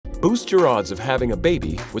Boost your odds of having a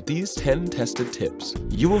baby with these 10 tested tips.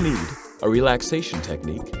 You will need a relaxation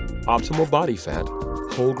technique, optimal body fat,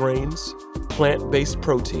 whole grains, plant-based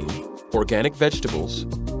protein, organic vegetables,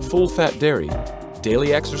 full-fat dairy,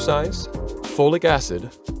 daily exercise, folic acid,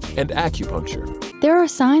 and acupuncture. There are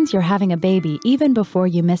signs you're having a baby even before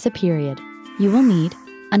you miss a period. You will need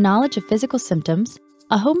a knowledge of physical symptoms,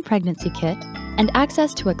 a home pregnancy kit, and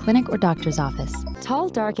access to a clinic or doctor's office. Tall,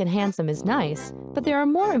 dark, and handsome is nice, but there are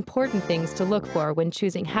more important things to look for when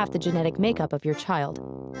choosing half the genetic makeup of your child.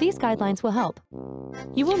 These guidelines will help.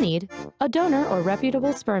 You will need a donor or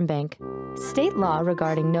reputable sperm bank, state law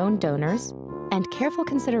regarding known donors, and careful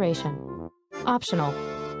consideration. Optional,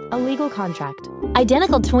 a legal contract.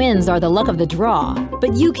 Identical twins are the luck of the draw,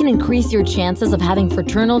 but you can increase your chances of having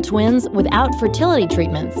fraternal twins without fertility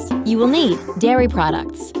treatments. You will need dairy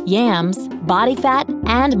products, yams, body fat,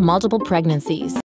 and multiple pregnancies.